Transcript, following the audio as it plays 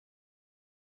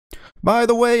By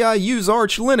the way, I use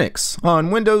Arch Linux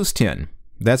on Windows 10.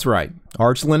 That's right,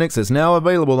 Arch Linux is now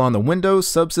available on the Windows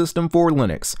subsystem for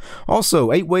Linux.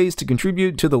 Also, 8 ways to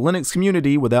contribute to the Linux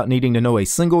community without needing to know a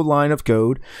single line of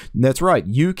code. That's right,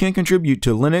 you can contribute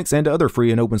to Linux and other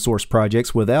free and open source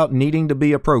projects without needing to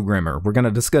be a programmer. We're going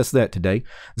to discuss that today.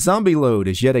 Zombieload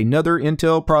is yet another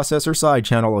Intel processor side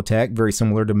channel attack, very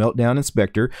similar to Meltdown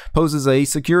Inspector, poses a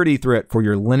security threat for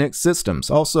your Linux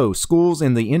systems. Also, schools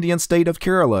in the Indian state of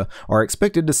Kerala are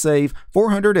expected to save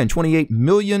 $428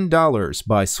 million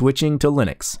by switching to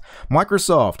Linux.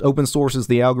 Microsoft open sources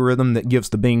the algorithm that gives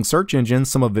the Bing search engine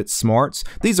some of its smarts.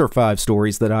 These are 5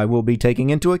 stories that I will be taking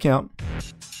into account.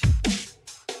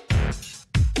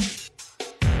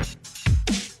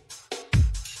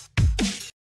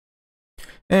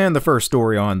 And the first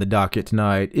story on the docket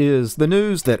tonight is the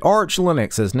news that Arch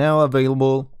Linux is now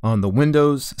available on the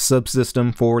Windows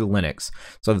subsystem for Linux.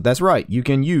 So that's right, you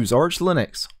can use Arch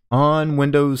Linux on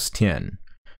Windows 10.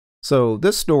 So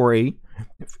this story,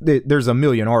 there's a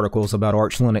million articles about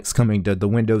Arch Linux coming to the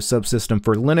Windows subsystem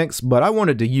for Linux, but I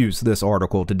wanted to use this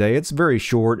article today. It's very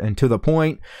short and to the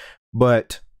point,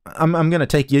 but I'm going to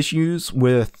take issues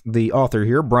with the author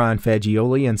here, Brian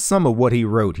Fagioli, and some of what he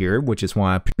wrote here, which is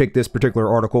why I picked this particular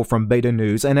article from Beta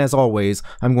News. And as always,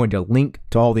 I'm going to link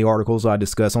to all the articles I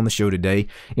discuss on the show today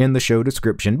in the show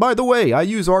description. By the way, I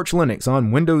use Arch Linux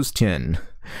on Windows 10.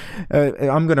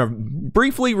 I'm going to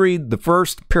briefly read the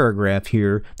first paragraph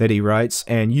here that he writes,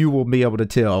 and you will be able to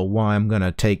tell why I'm going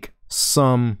to take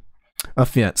some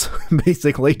offense,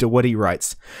 basically, to what he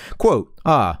writes. Quote,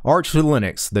 Arch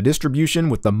Linux, the distribution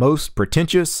with the most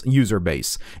pretentious user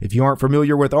base. If you aren't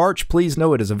familiar with Arch, please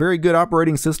know it is a very good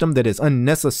operating system that is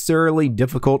unnecessarily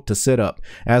difficult to set up.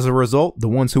 As a result, the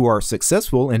ones who are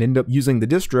successful and end up using the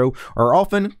distro are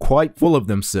often quite full of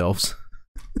themselves.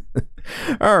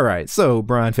 Alright, so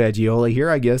Brian Fagioli here,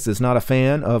 I guess, is not a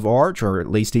fan of Arch, or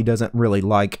at least he doesn't really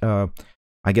like, I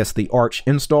guess, the Arch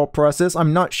install process.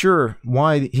 I'm not sure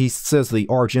why he says the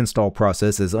Arch install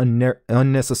process is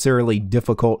unnecessarily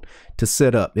difficult to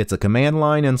set up. It's a command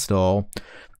line install.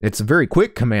 It's a very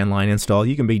quick command line install.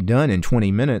 You can be done in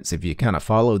 20 minutes if you kind of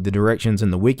follow the directions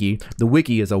in the wiki. The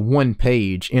wiki is a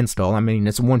one-page install. I mean,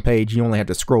 it's one page. You only have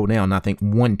to scroll down, I think,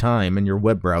 one time in your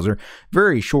web browser.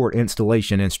 Very short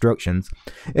installation instructions.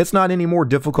 It's not any more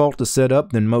difficult to set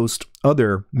up than most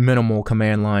other minimal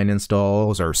command line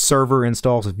installs or server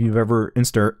installs. If you've ever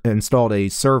installed a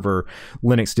server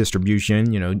Linux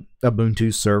distribution, you know,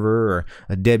 Ubuntu server or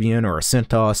a Debian or a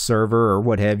CentOS server or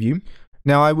what have you.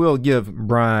 Now, I will give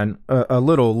Brian a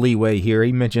little leeway here.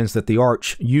 He mentions that the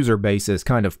Arch user base is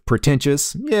kind of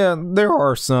pretentious. Yeah, there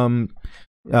are some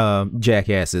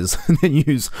jackasses that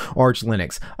use Arch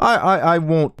Linux. I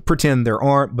won't pretend there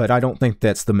aren't, but I don't think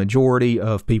that's the majority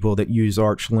of people that use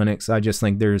Arch Linux. I just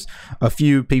think there's a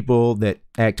few people that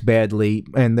act badly,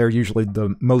 and they're usually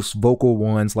the most vocal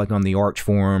ones, like on the Arch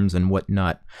forums and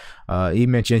whatnot. He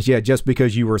mentions, yeah, just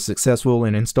because you were successful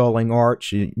in installing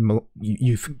Arch,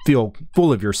 you feel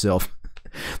full of yourself.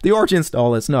 The Arch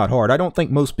install is not hard. I don't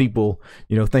think most people,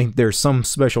 think there's some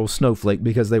special snowflake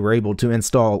because they were able to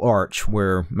install Arch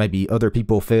where maybe other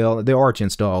people fail. The Arch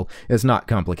install is not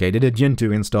complicated. A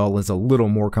Gentoo install is a little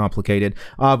more complicated.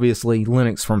 Obviously,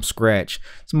 Linux from scratch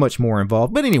is much more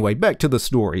involved. But anyway, back to the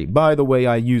story. By the way,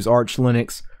 I use Arch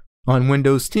Linux on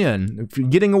Windows 10. If you're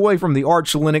getting away from the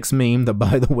Arch Linux meme, the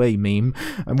by the way meme,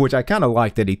 which I kind of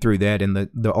like that he threw that in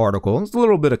the article. It's a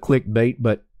little bit of clickbait,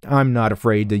 but I'm not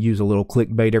afraid to use a little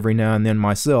clickbait every now and then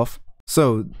myself.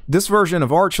 So this version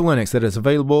of Arch Linux that is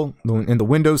available in the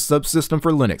Windows subsystem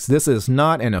for Linux, this is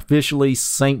not an officially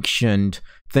sanctioned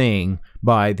thing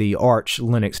by the Arch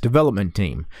Linux development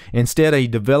team. Instead, a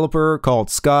developer called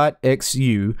Scott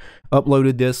XU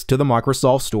uploaded this to the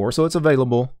Microsoft Store, so it's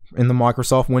available in the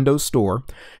Microsoft Windows Store.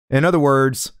 In other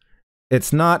words,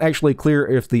 it's not actually clear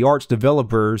if the Arch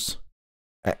developers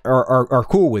are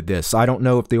cool with this. I don't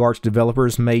know if the Arch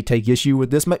developers may take issue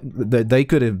with this. They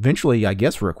could eventually, I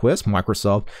guess, request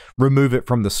Microsoft remove it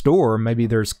from the store. Maybe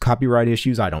there's copyright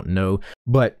issues. I don't know.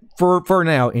 But for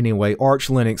now, anyway, Arch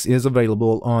Linux is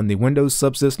available on the Windows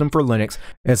subsystem for Linux.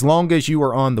 As long as you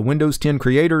are on the Windows 10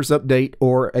 Creators Update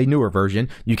or a newer version,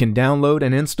 you can download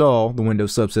and install the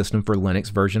Windows subsystem for Linux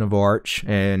version of Arch.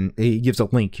 And he gives a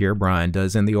link here, Brian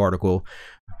does, in the article.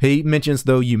 He mentions,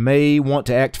 though, you may want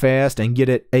to act fast and get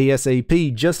it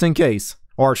ASAP just in case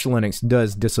Arch Linux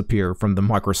does disappear from the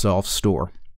Microsoft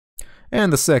Store.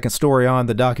 And the second story on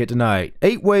the docket tonight,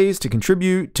 8 ways to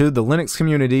contribute to the Linux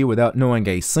community without knowing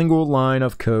a single line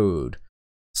of code.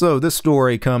 So this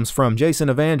story comes from Jason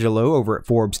Evangelo over at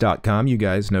Forbes.com. You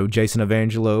guys know Jason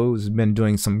Evangelo has been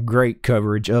doing some great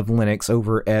coverage of Linux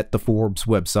over at the Forbes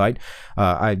website.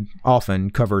 I often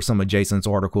cover some of Jason's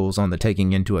articles on the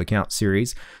Taking Into Account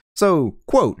series. So,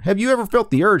 quote, "Have you ever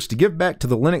felt the urge to give back to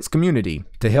the Linux community,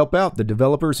 to help out the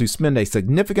developers who spend a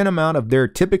significant amount of their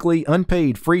typically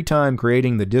unpaid free time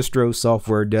creating the distro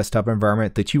software desktop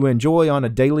environment that you enjoy on a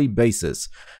daily basis?"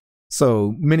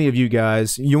 So many of you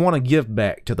guys, you want to give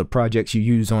back to the projects you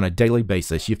use on a daily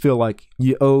basis. You feel like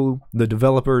you owe the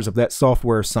developers of that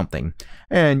software something,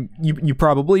 and you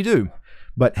probably do.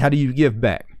 But how do you give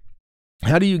back?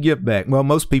 How do you give back? Well,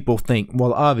 most people think, well,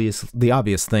 the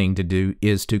obvious thing to do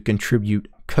is to contribute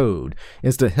code,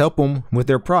 is to help them with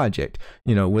their project,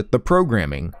 with the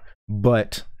programming.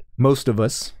 But most of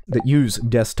us that use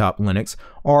desktop Linux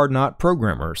are not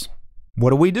programmers.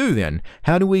 What do we do then?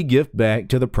 How do we give back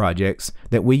to the projects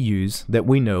that we use, that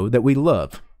we know, that we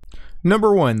love?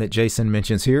 Number one that Jason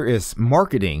mentions here is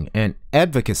marketing and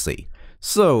advocacy.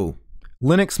 So,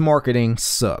 Linux marketing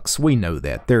sucks. We know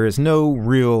that. There is no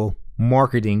real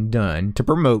marketing done to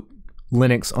promote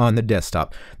Linux on the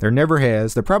desktop. There never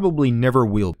has. There probably never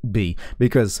will be,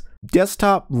 because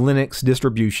desktop Linux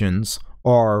distributions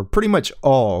are pretty much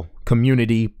all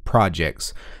community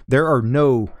projects. There are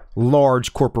no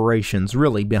large corporations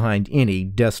really behind any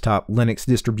desktop Linux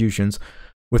distributions,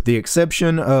 with the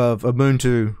exception of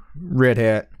Ubuntu, Red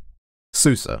Hat,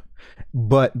 SUSE.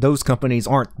 But those companies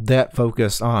aren't that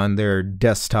focused on their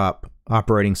desktop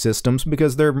operating systems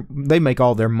because they make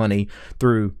all their money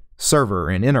through server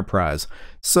and enterprise.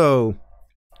 So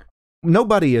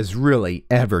nobody is really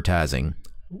advertising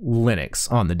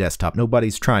Linux on the desktop.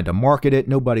 Nobody's trying to market it.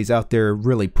 Nobody's out there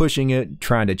really pushing it,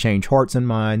 trying to change hearts and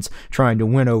minds, trying to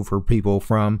win over people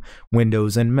from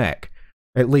Windows and Mac.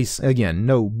 At least, again,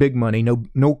 no big money,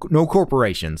 no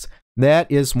corporations. That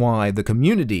is why the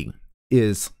community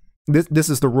is, this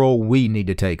is the role we need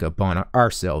to take upon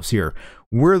ourselves here.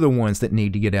 We're the ones that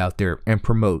need to get out there and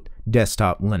promote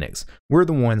desktop Linux. We're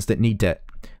the ones that need to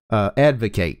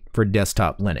advocate for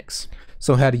desktop Linux.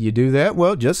 So how do you do that?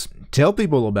 Well, just tell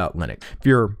people about Linux. If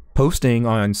you're posting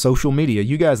on social media,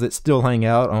 you guys that still hang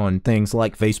out on things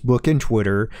like Facebook and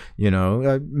Twitter,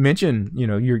 mention,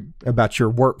 about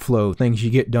your workflow, things you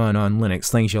get done on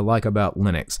Linux, things you like about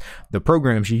Linux, the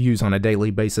programs you use on a daily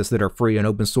basis that are free and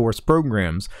open source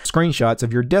programs, screenshots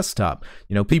of your desktop.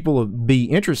 People will be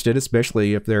interested,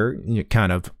 especially if they're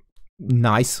kind of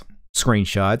nice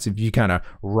screenshots. If you kind of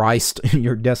riced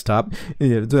your desktop,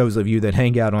 those of you that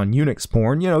hang out on Unix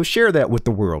porn, share that with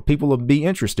the world. People will be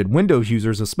interested. Windows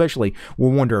users especially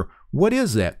will wonder, what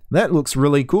is that? That looks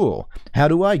really cool. How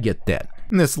do I get that?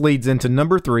 And this leads into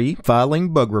number 3,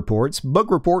 filing bug reports.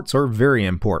 Bug reports are very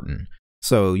important.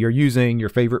 So you're using your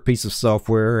favorite piece of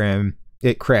software and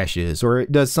it crashes, or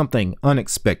it does something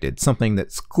unexpected, something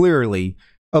that's clearly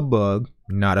a bug,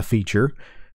 not a feature.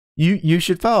 You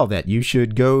should file that. You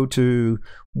should go to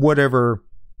whatever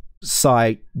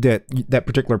site that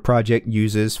particular project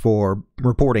uses for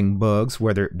reporting bugs,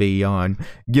 whether it be on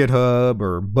GitHub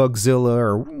or Bugzilla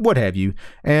or what have you,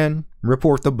 and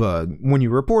report the bug. When you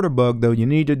report a bug, though, you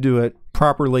need to do it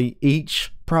properly.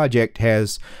 Each project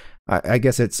has, I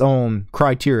guess, its own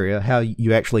criteria how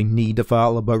you actually need to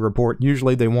file a bug report.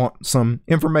 Usually they want some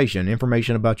information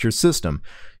about your system.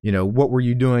 What were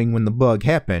you doing when the bug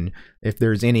happened? If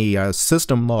there's any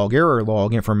system log, error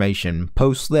log information,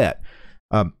 post that.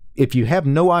 If you have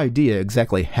no idea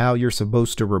exactly how you're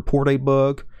supposed to report a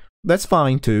bug, that's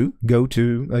fine too. Go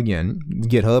to, again,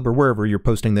 GitHub or wherever you're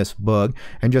posting this bug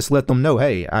and just let them know,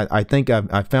 hey, I think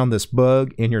I found this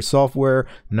bug in your software.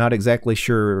 Not exactly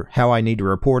sure how I need to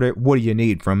report it. What do you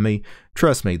need from me?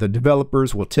 Trust me, the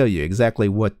developers will tell you exactly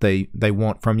what they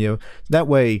want from you. That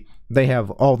way they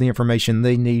have all the information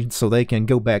they need so they can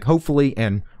go back, hopefully,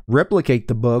 and replicate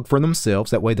the bug for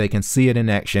themselves. That way they can see it in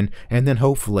action and then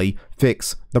hopefully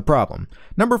fix the problem.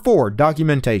 Number 4,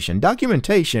 documentation.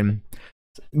 Documentation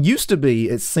used to be,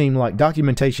 it seemed like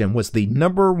documentation was the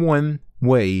number one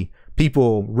way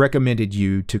people recommended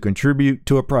you to contribute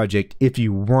to a project if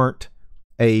you weren't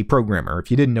a programmer.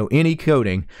 If you didn't know any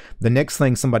coding, the next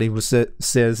thing somebody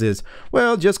says is,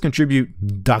 well, just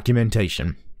contribute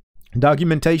documentation.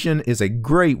 Documentation is a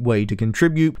great way to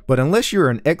contribute, but unless you're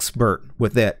an expert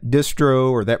with that distro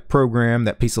or that program,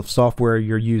 that piece of software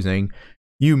you're using,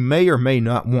 you may or may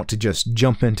not want to just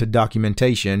jump into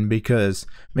documentation because,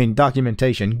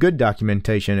 documentation, good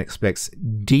documentation expects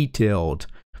detailed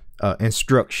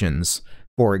instructions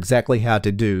for exactly how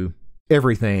to do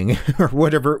everything or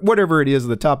whatever it is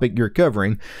the topic you're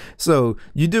covering. So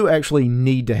you do actually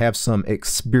need to have some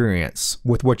experience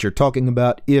with what you're talking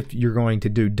about if you're going to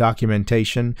do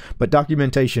documentation. But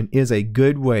documentation is a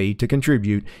good way to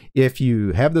contribute if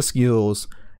you have the skills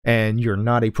and you're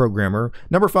not a programmer.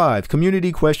 Number 5,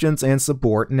 community questions and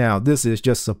support. Now, this is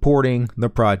just supporting the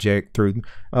project through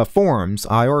forums,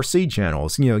 IRC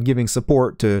channels, giving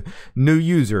support to new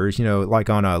users, like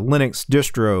on a Linux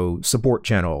distro support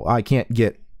channel. I can't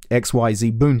get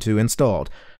XYZ Ubuntu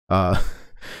installed.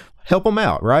 Help them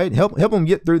out, right? Help them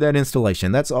get through that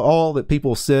installation. That's all that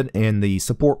people sit in the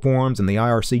support forums and the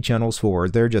IRC channels for.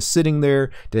 They're just sitting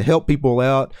there to help people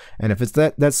out. And if it's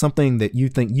that's something that you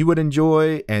think you would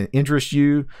enjoy and interest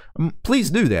you,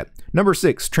 please do that. Number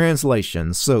 6,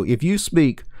 translations. So if you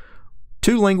speak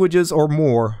 2 languages or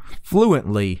more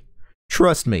fluently,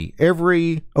 trust me,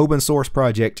 every open source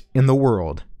project in the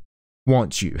world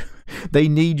wants you. They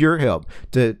need your help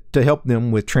to help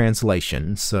them with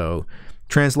translation. So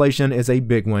translation is a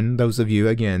big one. Those of you,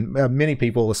 again, many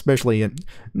people, especially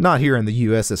not here in the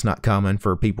US, it's not common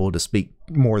for people to speak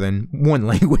more than one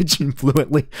language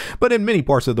fluently. But in many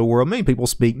parts of the world, many people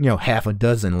speak, half a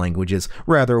dozen languages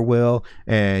rather well.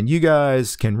 And you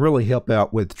guys can really help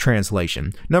out with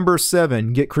translation. Number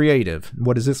 7, get creative.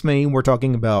 What does this mean? We're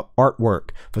talking about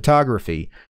artwork, photography.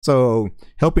 So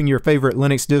helping your favorite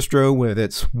Linux distro with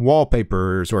its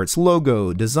wallpapers or its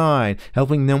logo design,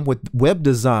 helping them with web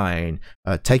design,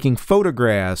 taking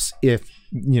photographs if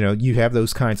you have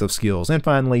those kinds of skills. And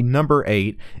finally, number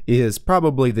 8 is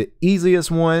probably the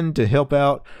easiest one to help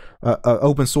out an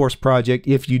open source project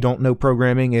if you don't know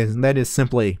programming, and that is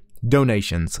simply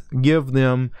donations. Give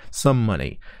them some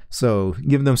money. So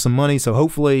give them some money so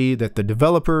hopefully that the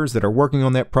developers that are working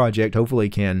on that project hopefully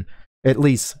can at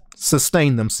least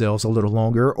sustain themselves a little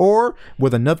longer, or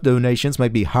with enough donations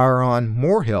maybe hire on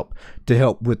more help to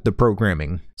help with the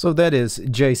programming. So that is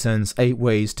Jason's 8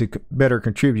 ways to better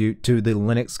contribute to the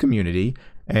Linux community,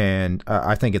 and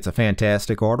I think it's a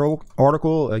fantastic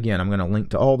article. Again, I'm going to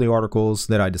link to all the articles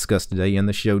that I discussed today in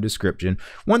the show description.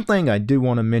 One thing I do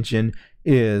want to mention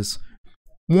is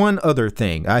one other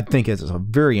thing I think is a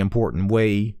very important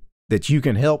way that you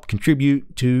can help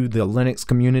contribute to the Linux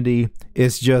community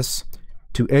is just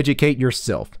to educate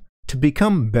yourself, to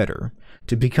become better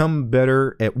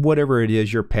at whatever it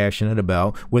is you're passionate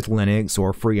about with Linux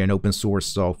or free and open source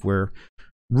software.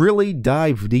 Really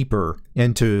dive deeper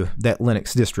into that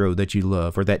Linux distro that you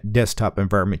love, or that desktop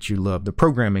environment you love, the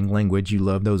programming language you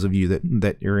love, those of you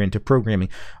that are into programming,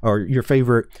 or your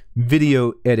favorite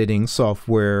video editing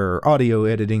software, audio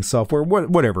editing software,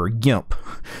 whatever, GIMP.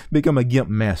 Become a GIMP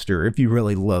master if you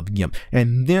really love GIMP.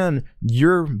 And then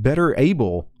you're better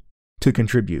able to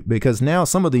contribute, because now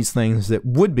some of these things that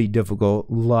would be difficult,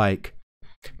 like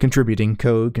contributing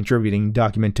code, contributing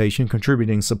documentation,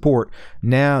 contributing support,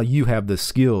 now you have the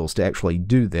skills to actually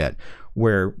do that.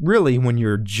 Where really when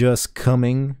you're just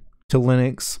coming to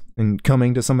Linux and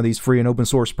coming to some of these free and open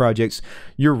source projects,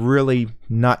 you're really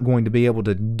not going to be able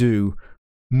to do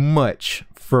much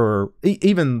for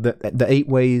even the 8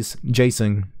 ways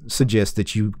Jason suggests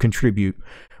that you contribute.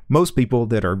 Most people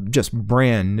that are just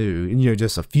brand new,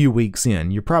 just a few weeks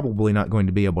in, you're probably not going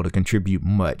to be able to contribute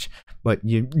much. But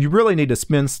you really need to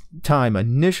spend time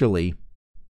initially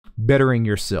bettering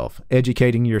yourself,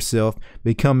 educating yourself,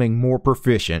 becoming more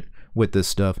proficient with this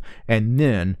stuff, and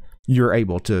then you're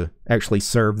able to actually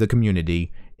serve the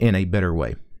community in a better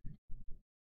way.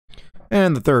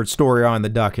 And the third story on the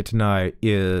docket tonight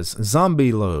is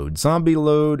Zombieload.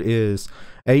 Zombieload is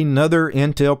another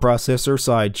Intel processor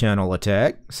side channel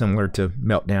attack, similar to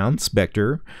Meltdown,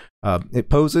 Spectre. It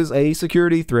poses a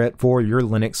security threat for your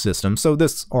Linux system. So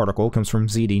this article comes from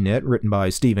ZDNet, written by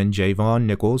Stephen J. Von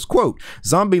Nichols. Quote,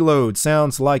 Zombieload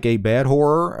sounds like a bad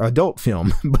horror adult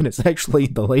film, but it's actually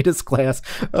the latest class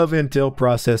of Intel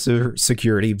processor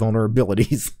security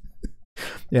vulnerabilities.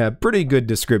 Yeah, pretty good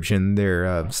description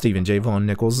there, Stephen J. Von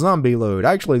Nichols. Zombieload.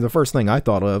 Actually, the first thing I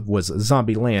thought of was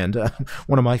Zombieland,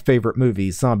 one of my favorite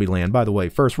movies, Zombieland. By the way,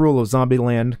 first rule of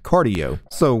Zombieland, cardio.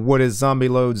 So what is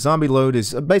Zombieload? Zombieload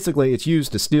is basically, it's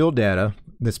used to steal data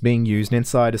that's being used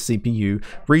inside a CPU.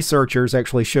 Researchers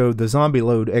actually showed the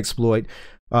Zombieload exploit.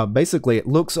 Basically, it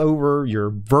looks over your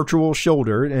virtual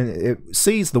shoulder and it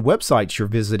sees the websites you're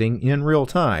visiting in real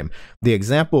time. The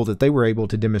example that they were able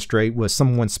to demonstrate was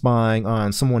someone spying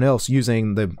on someone else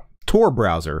using the Tor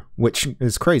browser, which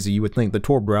is crazy. You would think the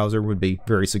Tor browser would be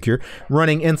very secure,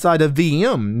 running inside a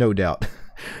VM, no doubt.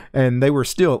 And they were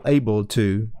still able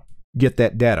to get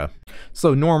that data.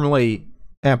 So normally,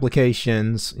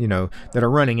 applications, that are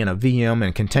running in a VM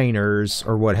and containers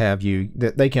or what have you,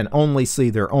 that they can only see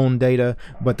their own data.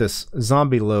 But this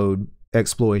Zombieload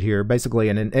exploit here basically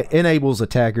enables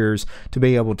attackers to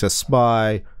be able to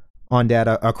spy on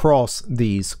data across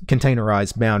these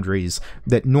containerized boundaries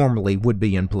that normally would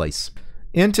be in place.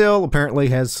 Intel apparently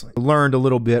has learned a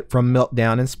little bit from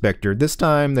Meltdown Inspector. This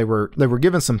time they were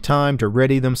given some time to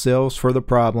ready themselves for the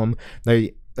problem.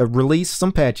 They released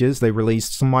some patches. They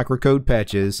released some microcode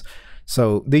patches.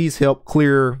 So these help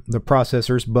clear the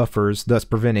processor's buffers, thus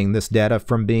preventing this data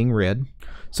from being read.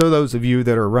 So those of you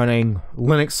that are running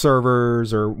Linux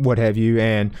servers or what have you,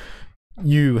 and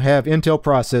you have Intel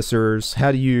processors,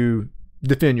 how do you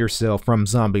defend yourself from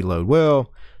Zombieload?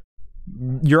 Well,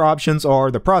 your options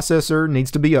are: the processor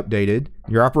needs to be updated,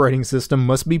 your operating system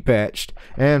must be patched,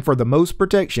 and for the most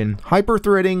protection,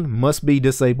 hyperthreading must be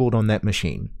disabled on that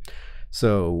machine.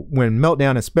 So when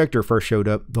Meltdown Inspector first showed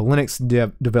up, the Linux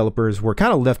developers were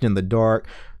kind of left in the dark.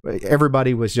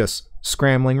 Everybody was just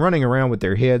scrambling, running around with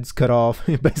their heads cut off,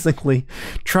 basically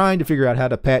trying to figure out how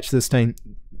to patch this thing,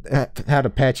 how to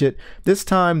patch it. This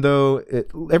time, though,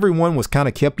 everyone was kind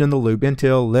of kept in the loop.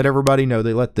 Intel let everybody know.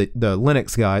 They let the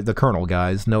Linux guys, the kernel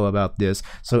guys, know about this.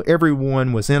 So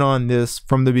everyone was in on this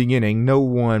from the beginning. No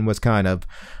one was kind of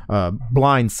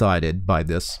blindsided by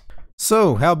this.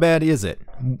 So how bad is it?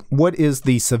 What is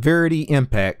the severity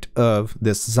impact of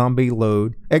this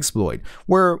Zombieload exploit?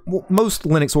 Where most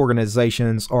Linux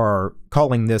organizations are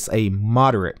calling this a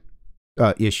moderate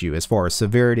issue as far as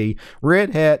severity.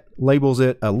 Red Hat labels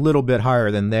it a little bit higher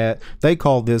than that. They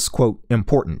call this, quote,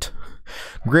 important.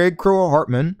 Greg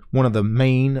Kroah-Hartman, one of the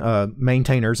main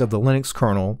maintainers of the Linux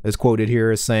kernel, is quoted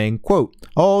here as saying, quote,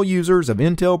 all users of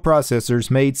Intel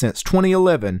processors made since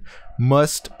 2011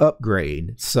 must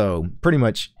upgrade. So pretty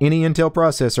much any Intel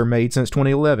processor made since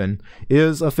 2011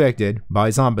 is affected by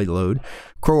Zombieload.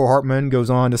 Kroah-Hartman goes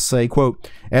on to say, quote,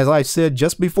 as I said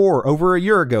just before, over a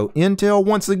year ago, Intel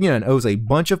once again owes a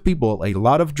bunch of people a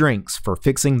lot of drinks for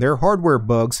fixing their hardware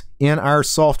bugs in our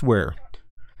software.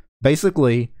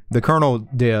 Basically, the kernel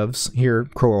devs here,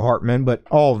 Kroah-Hartman, but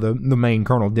all the main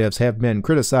kernel devs have been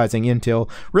criticizing Intel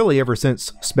really ever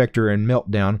since Spectre and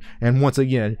Meltdown. And once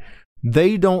again,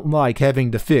 they don't like having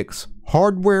to fix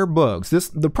hardware bugs.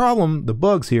 The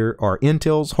bugs here are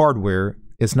Intel's hardware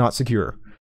is not secure.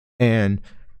 And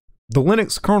the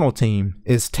Linux kernel team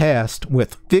is tasked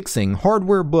with fixing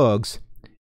hardware bugs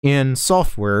in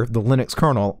software, the Linux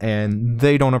kernel, and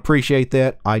they don't appreciate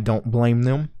that. I don't blame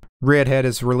them. Red Hat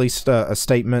has released a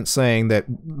statement saying that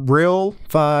RHEL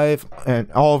 5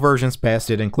 and all versions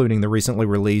past it, including the recently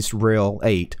released RHEL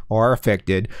 8, are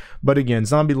affected. But again,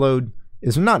 Zombieload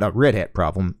is not a Red Hat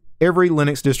problem. Every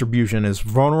Linux distribution is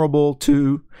vulnerable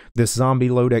to this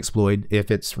Zombieload exploit if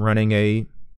it's running a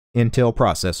Intel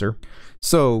processor.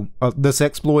 So this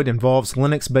exploit involves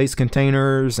Linux-based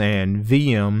containers and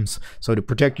VMs. So to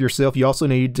protect yourself, you also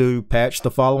need to patch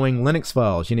the following Linux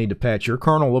files. You need to patch your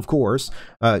kernel, of course.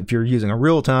 If you're using a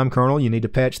real-time kernel, you need to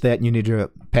patch that. You need to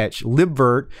patch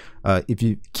libvirt. If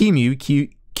you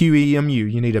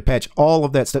QEMU, you need to patch all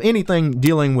of that stuff. Anything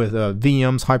dealing with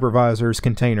VMs, hypervisors,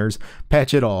 containers,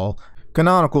 patch it all.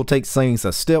 Canonical takes things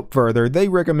a step further. They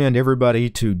recommend everybody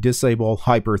to disable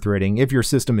hyperthreading if your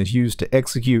system is used to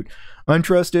execute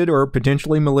untrusted or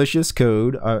potentially malicious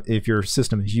code. If your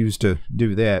system is used to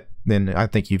do that, then I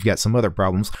think you've got some other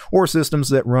problems. Or systems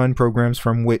that run programs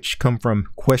from which come from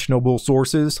questionable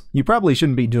sources. You probably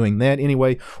shouldn't be doing that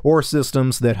anyway. Or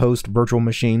systems that host virtual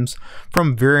machines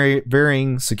from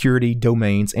varying security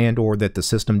domains and or that the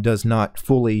system does not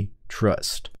fully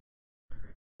trust.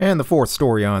 And the fourth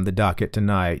story on the docket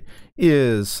tonight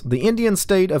is the Indian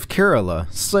state of Kerala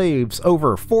saves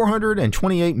over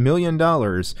 $428 million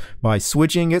by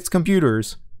switching its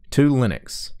computers to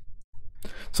Linux.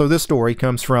 So this story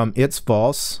comes from It's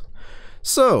FOSS.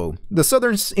 So, the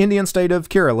southern Indian state of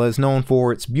Kerala is known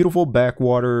for its beautiful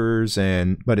backwaters,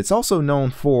 but it's also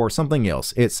known for something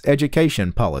else, its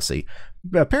education policy.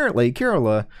 Apparently,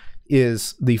 Kerala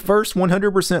is the first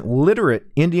 100%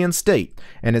 literate Indian state,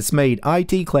 and it's made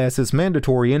IT classes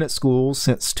mandatory in its schools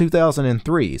since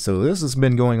 2003. So this has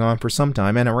been going on for some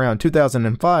time, and around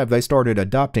 2005 they started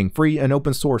adopting free and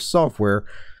open source software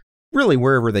really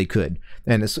wherever they could.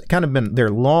 And it's kind of been their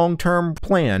long-term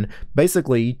plan,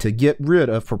 basically to get rid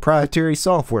of proprietary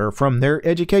software from their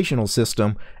educational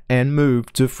system and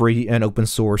move to free and open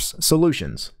source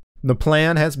solutions. The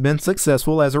plan has been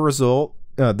successful. As a result,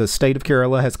 the state of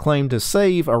Kerala has claimed to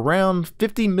save around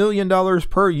 $50 million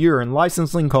per year in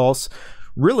licensing costs,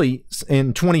 really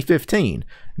in 2015.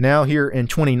 Now here in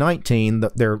 2019,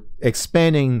 they're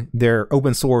expanding their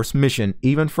open source mission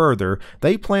even further.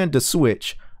 They plan to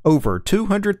switch over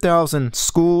 200,000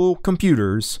 school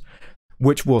computers,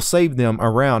 which will save them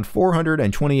around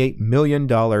 $428 million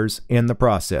in the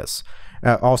process.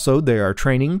 Also, they are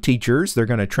training teachers. They're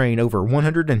going to train over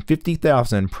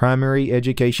 150,000 primary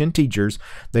education teachers.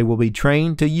 They will be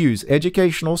trained to use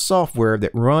educational software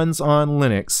that runs on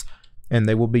Linux, and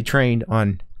they will be trained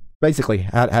on basically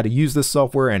how to use this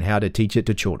software and how to teach it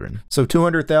to children. So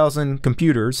 200,000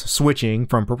 computers switching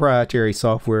from proprietary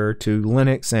software to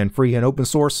Linux and free and open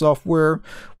source software.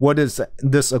 What does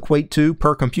this equate to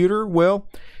per computer? Well,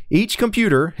 each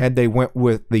computer, had they went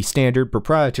with the standard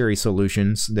proprietary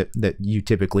solutions that you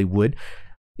typically would,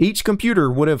 each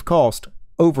computer would have cost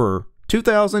over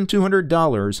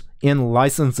 $2,200 in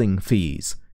licensing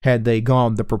fees had they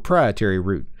gone the proprietary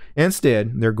route.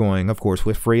 Instead, they're going, of course,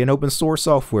 with free and open source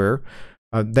software.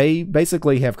 They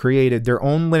basically have created their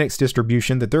own Linux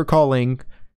distribution that they're calling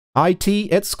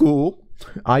IT at School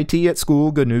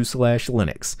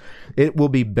GNU/Linux. It will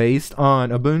be based on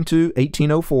Ubuntu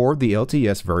 18.04, the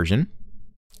LTS version.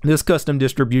 This custom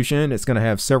distribution is going to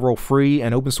have several free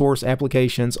and open source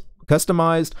applications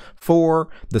customized for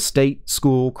the state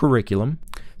school curriculum.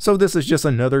 So this is just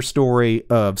another story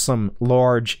of some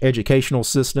large educational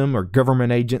system or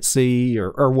government agency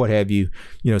or what have you,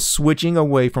 switching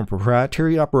away from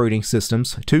proprietary operating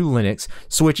systems to Linux,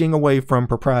 switching away from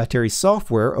proprietary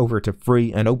software over to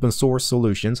free and open source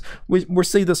solutions. We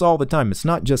see this all the time. It's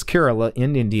not just Kerala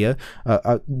in India.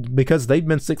 Because they've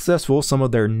been successful, some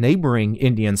of their neighboring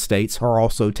Indian states are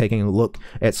also taking a look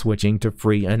at switching to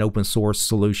free and open source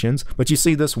solutions. But you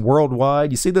see this worldwide.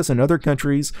 You see this in other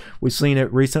countries. We've seen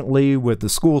it recently with the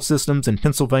school systems in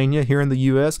Pennsylvania here in the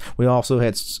U.S. We also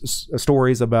had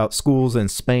stories about schools in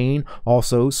Spain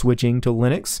also switching to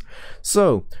Linux.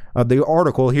 So the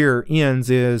article here ends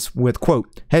with,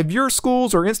 quote, "Have your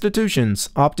schools or institutions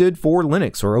opted for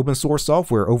Linux or open source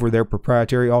software over their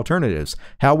proprietary alternatives?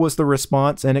 How was the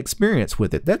response and experience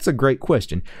with it?" That's a great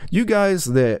question. You guys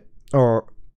that are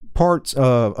parts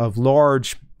of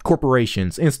large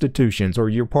corporations, institutions, or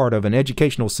you're part of an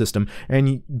educational system,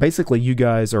 and basically you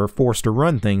guys are forced to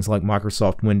run things like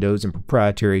Microsoft Windows and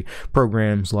proprietary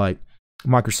programs like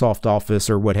Microsoft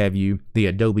Office or what have you, the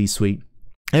Adobe suite.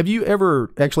 Have you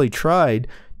ever actually tried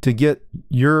to get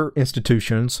your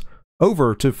institutions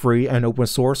over to free and open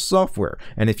source software?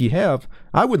 And if you have,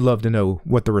 I would love to know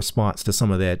what the response to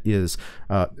some of that is.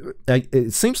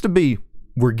 It seems to be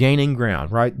we're gaining ground,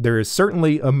 right? There is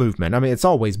certainly a movement. I mean, it's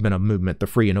always been a movement. The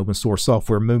free and open source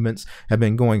software movements have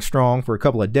been going strong for a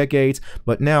couple of decades,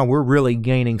 but now we're really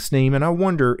gaining steam. And I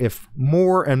wonder if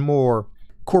more and more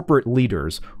corporate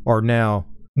leaders are now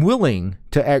willing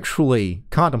to actually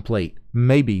contemplate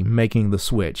maybe making the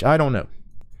switch. I don't know.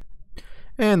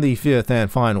 And the fifth and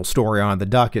final story on the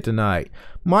docket tonight.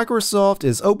 Microsoft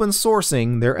is open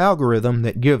sourcing their algorithm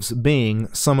that gives Bing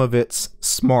some of its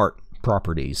smart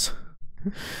properties.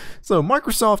 So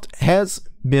Microsoft has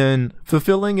been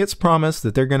fulfilling its promise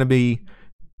that they're going to be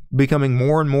becoming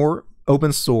more and more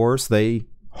open source. They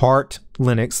heart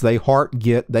Linux, they heart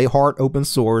Git, they heart open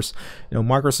source.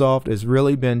 Microsoft has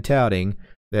really been touting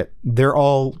that they're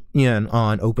all in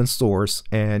on open source,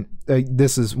 and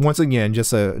this is once again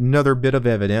just another bit of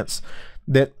evidence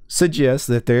that suggests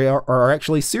that they are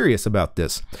actually serious about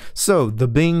this. So the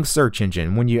Bing search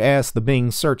engine, when you ask the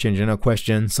Bing search engine a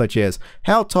question such as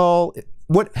how tall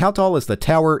is the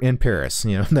tower in Paris,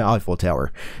 the Eiffel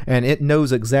Tower, and it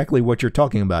knows exactly what you're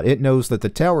talking about. It knows that the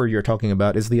tower you're talking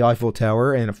about is the Eiffel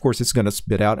Tower, and of course it's going to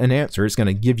spit out an answer. It's going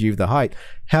to give you the height.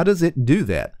 How does it do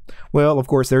that? Well, of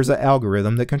course there's an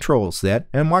algorithm that controls that,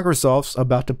 and Microsoft's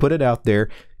about to put it out there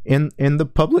in the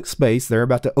public space. They're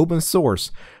about to open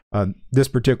source this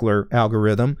particular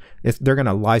algorithm. They're going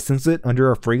to license it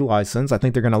under a free license. I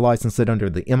think they're going to license it under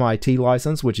the MIT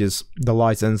license, which is the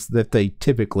license that they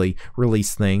typically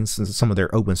release things, some of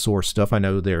their open source stuff. I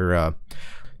know they're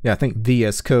I think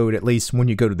VS Code, at least when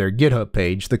you go to their GitHub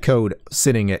page, the code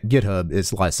sitting at GitHub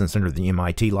is licensed under the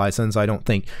MIT license. I don't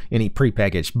think any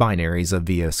prepackaged binaries of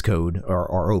VS Code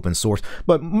are open source,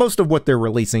 but most of what they're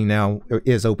releasing now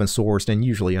is open sourced and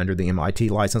usually under the MIT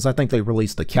license. I think they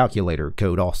released the calculator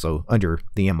code also under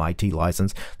the MIT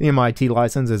license. The MIT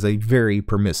license is a very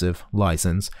permissive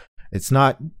license. It's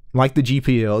not like the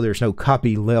GPL. There's no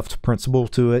copyleft principle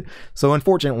to it. So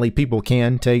unfortunately, people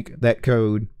can take that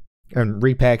code and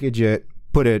repackage it,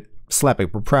 slap a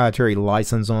proprietary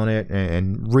license on it,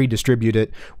 and redistribute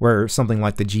it, where something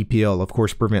like the GPL, of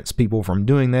course, prevents people from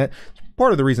doing that.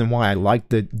 part of the reason why I like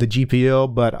the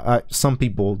GPL, but some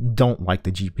people don't like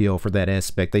the GPL for that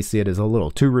aspect. They see it as a little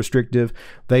too restrictive.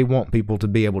 They want people to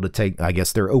be able to take, I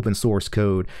guess, their open source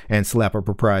code and slap a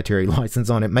proprietary license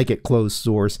on it, make it closed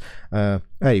source.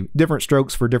 Hey, different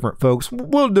strokes for different folks.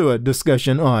 We'll do a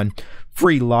discussion on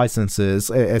free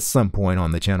licenses at some point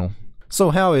on the channel.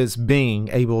 So how is Bing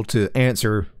able to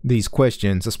answer these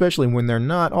questions, especially when they're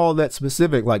not all that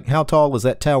specific, like how tall is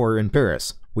that tower in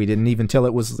Paris? We didn't even tell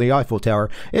it was the Eiffel Tower.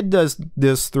 It does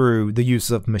this through the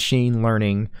use of machine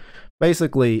learning.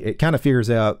 Basically, it kind of figures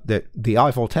out that the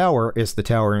Eiffel Tower is the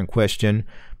tower in question,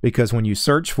 because when you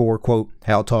search for, quote,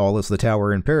 how tall is the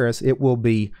tower in Paris, it will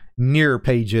be near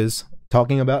pages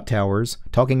talking about towers,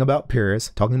 talking about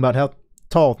Paris, talking about how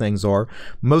tall things are.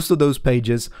 Most of those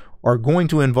pages are going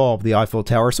to involve the Eiffel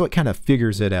Tower, so it kind of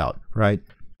figures it out, right?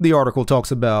 The article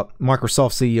talks about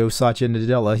Microsoft CEO Satya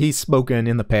Nadella. He's spoken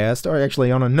in the past, or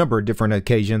actually on a number of different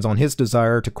occasions, on his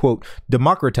desire to, quote,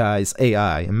 democratize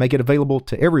AI and make it available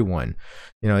to everyone.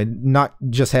 You know, not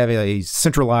just have a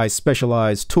centralized,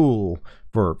 specialized tool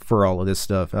for all of this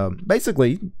stuff.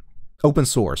 Basically, open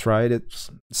source, right?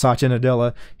 It's Satya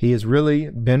Nadella. He has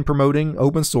really been promoting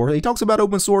open source. He talks about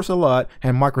open source a lot,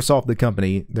 and Microsoft, the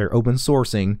company, they're open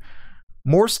sourcing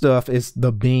more stuff. Is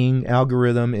the Bing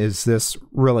algorithm, is this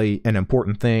really an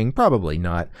important thing? Probably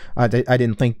not. I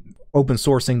didn't think open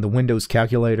sourcing the Windows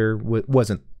calculator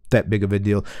wasn't that big of a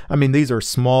deal. I mean, these are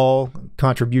small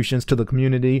contributions to the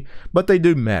community, but they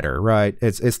do matter, right?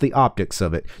 It's the optics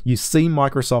of it. You see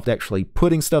Microsoft actually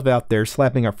putting stuff out there,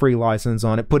 slapping a free license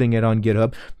on it, putting it on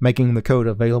GitHub, making the code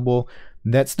available.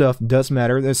 That stuff does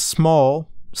matter. There's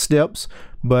small steps,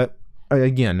 but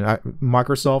again,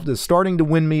 Microsoft is starting to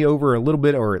win me over a little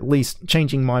bit, or at least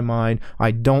changing my mind.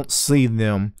 I don't see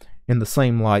them in the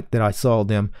same light that I saw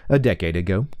them a decade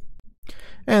ago.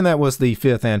 And that was the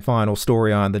fifth and final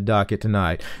story on the docket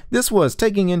tonight. This was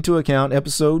Taking Into Account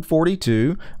episode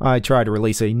 42. I try to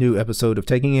release a new episode of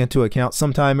Taking Into Account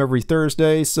sometime every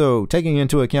Thursday, so Taking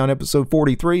Into Account episode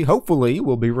 43 hopefully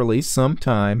will be released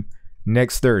sometime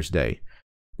next Thursday.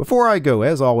 Before I go,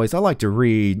 as always, I like to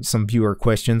read some viewer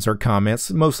questions or comments.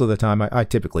 Most of the time, I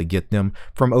typically get them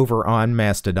from over on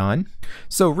Mastodon.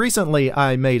 So recently,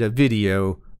 I made a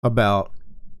video about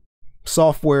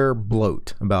software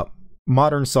bloat, about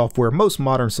modern software. Most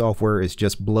modern software is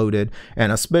just bloated,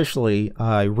 and especially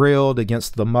I railed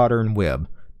against the modern web.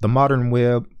 The modern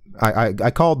web, I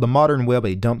called the modern web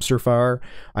a dumpster fire.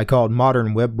 I called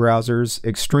modern web browsers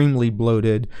extremely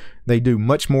bloated. They do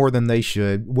much more than they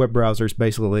should. Web browsers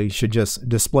basically should just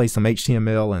display some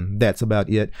HTML, and that's about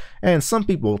it. And some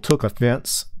people took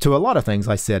offense to a lot of things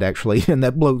I said actually in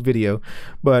that bloat video,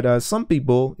 but some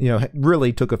people, you know,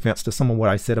 really took offense to some of what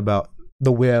I said about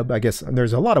the web. I guess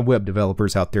there's a lot of web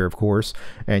developers out there, of course,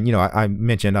 and you know, I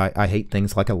mentioned I hate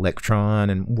things like Electron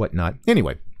and whatnot.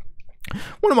 Anyway,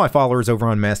 one of my followers over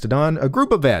on Mastodon, a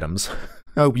group of atoms.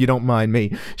 I hope you don't mind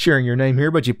me sharing your name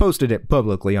here, but you posted it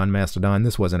publicly on Mastodon.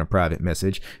 This wasn't a private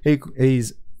message.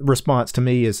 His response to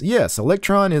me is, yes,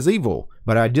 Electron is evil,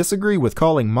 but I disagree with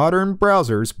calling modern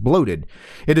browsers bloated.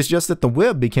 It is just that the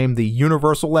web became the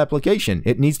universal application.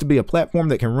 It needs to be a platform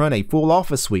that can run a full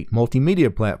office suite,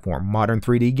 multimedia platform, modern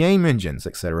 3D game engines,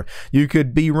 etc. You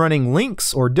could be running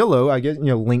Lynx or Dillo. I guess, you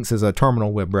know, Lynx is a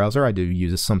terminal web browser. I do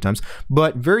use this sometimes,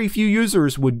 but very few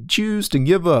users would choose to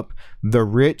give up the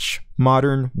rich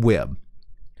modern web.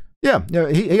 Yeah,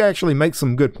 he actually makes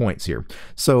some good points here.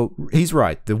 So he's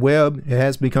right. The web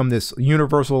has become this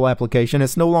universal application.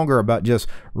 It's no longer about just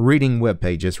reading web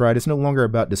pages, right? It's no longer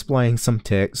about displaying some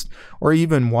text or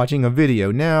even watching a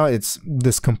video. Now it's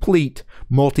this complete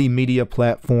multimedia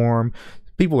platform.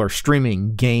 People are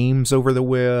streaming games over the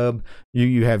web.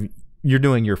 You're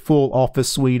doing your full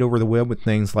Office suite over the web with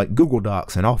things like Google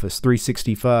Docs and Office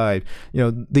 365. You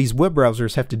know, these web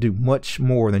browsers have to do much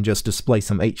more than just display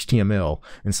some HTML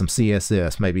and some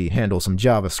CSS, maybe handle some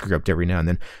JavaScript every now and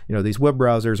then. You know, these web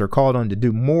browsers are called on to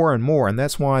do more and more, and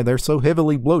that's why they're so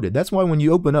heavily bloated. That's why when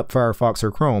you open up Firefox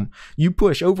or Chrome, you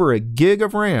push over a gig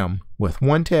of RAM with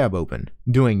one tab open,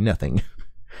 doing nothing.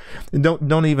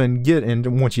 Don't even get into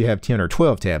once you have 10 or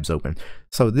 12 tabs open.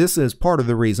 So this is part of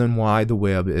the reason why the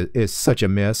web is such a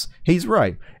mess. He's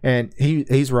right, and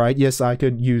he's right. Yes, I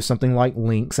could use something like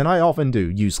Lynx, and I often do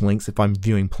use Lynx if I'm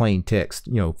viewing plain text,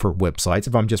 you know, for websites.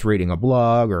 If I'm just reading a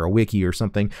blog or a wiki or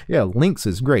something, yeah, Lynx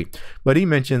is great. But he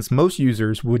mentions most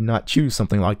users would not choose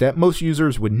something like that. Most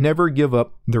users would never give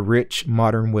up the rich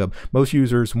modern web. Most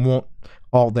users want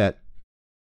all that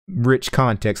rich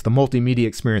context, the multimedia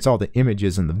experience, all the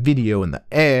images and the video and the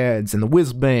ads and the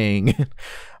whiz bang.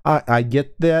 I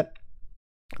get that,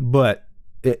 but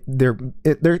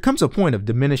there comes a point of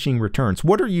diminishing returns.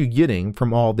 What are you getting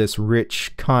from all this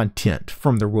rich content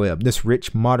from the web, this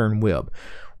rich modern web?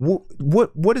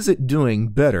 What is it doing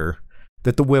better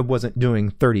that the web wasn't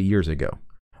doing 30 years ago?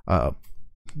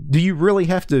 Do you really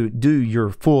have to do your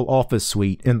full Office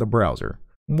suite in the browser?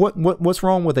 What's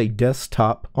wrong with a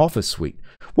desktop Office suite?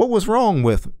 What was wrong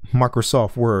with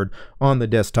Microsoft Word on the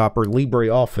desktop or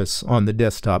LibreOffice on the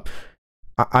desktop?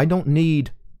 I don't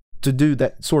need to do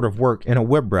that sort of work in a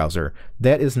web browser.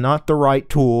 That is not the right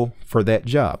tool for that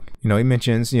job. He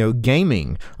mentions,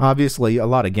 gaming. Obviously, a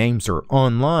lot of games are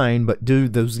online, but do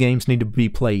those games need to be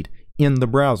played in the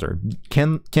browser?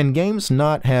 Can games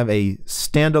not have a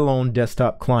standalone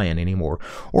desktop client anymore,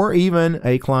 or even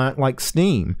a client like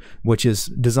Steam, which is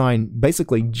designed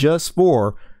basically just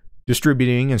for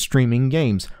distributing and streaming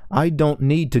games? I don't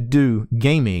need to do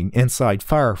gaming inside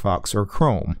Firefox or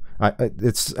Chrome.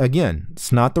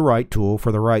 It's not the right tool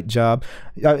for the right job.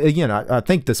 I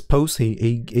think this post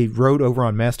he wrote over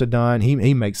on Mastodon,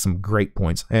 he makes some great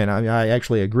points, and I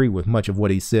actually agree with much of what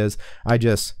he says. I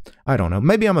don't know.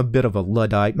 Maybe I'm a bit of a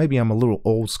Luddite. Maybe I'm a little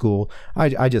old school.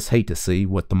 I just hate to see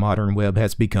what the modern web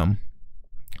has become.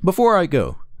 Before I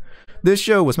go, this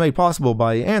show was made possible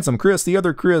by Ansem, Chris, the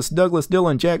other Chris, Douglas,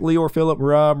 Dylan, Jack, Leor, Philip,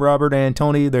 Rob, Robert, and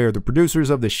Tony. They're the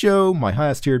producers of the show, my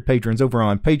highest tiered patrons over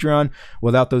on Patreon.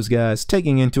 Without those guys,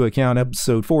 taking into account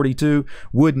episode 42,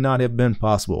 would not have been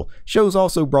possible. Show's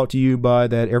also brought to you by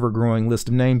that ever-growing list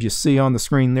of names you see on the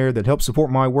screen there that help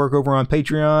support my work over on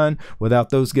Patreon.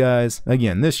 Without those guys,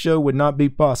 again, this show would not be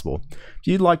possible. If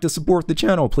you'd like to support the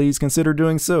channel, please consider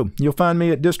doing so. You'll find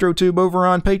me at DistroTube over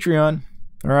on Patreon.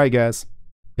 Alright guys,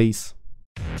 peace.